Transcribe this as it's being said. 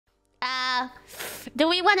do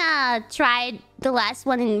we wanna try the last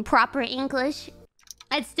one in proper English?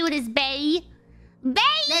 Let's do this, Bay.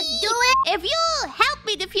 Bay! Let's do it! If you help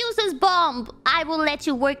me defuse this bomb, I will let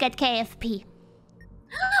you work at KFP.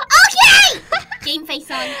 Okay! Game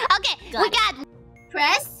face on. Okay, we got...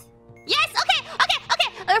 Press. Yes, okay.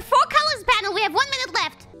 4 colors panel, we have 1 minute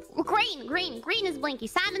left. Green is blinky.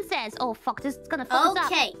 Simon says, oh fuck, this is gonna fuck us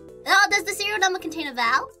up. Okay. Oh, does the serial number contain a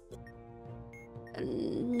vowel?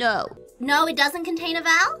 No. No, it doesn't contain a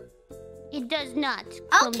vowel? It does not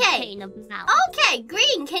contain a vowel. Okay,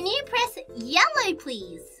 green, can you press yellow,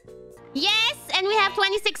 please? Yes, and we have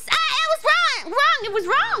 26. Ah, I was wrong! It was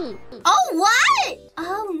wrong! Oh, what?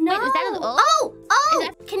 Oh, no. Wait, is that an O? Oh,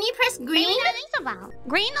 can you press green? Maybe that is a vowel.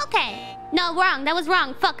 Green? Okay. No, wrong. That was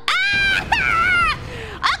wrong. Fuck. Ah!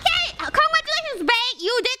 Okay, congratulations, Bay.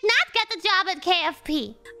 You did not get the job at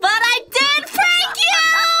KFP. But I did prank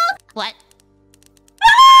you! What?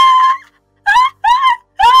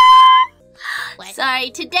 What?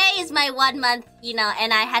 Sorry, today is my 1 month,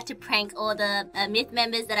 and I had to prank all the myth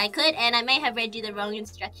members that I could, and I may have read you the wrong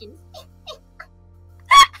instructions.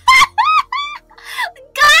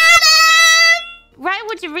 Got him! Why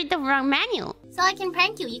would you read the wrong manual? So I can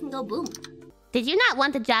prank you. You can go boom. Did you not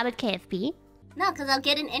want the job at KFP? No, because I'll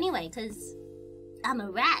get in anyway, because I'm a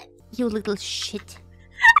rat. You little shit.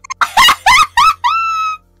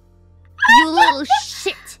 You little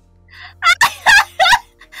shit.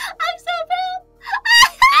 I'm so bad.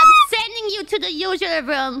 I'm sending you to the usual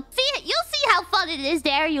room. You'll see how fun it is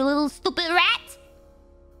there, you little stupid rat.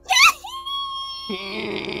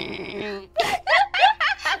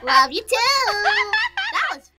 Love you too.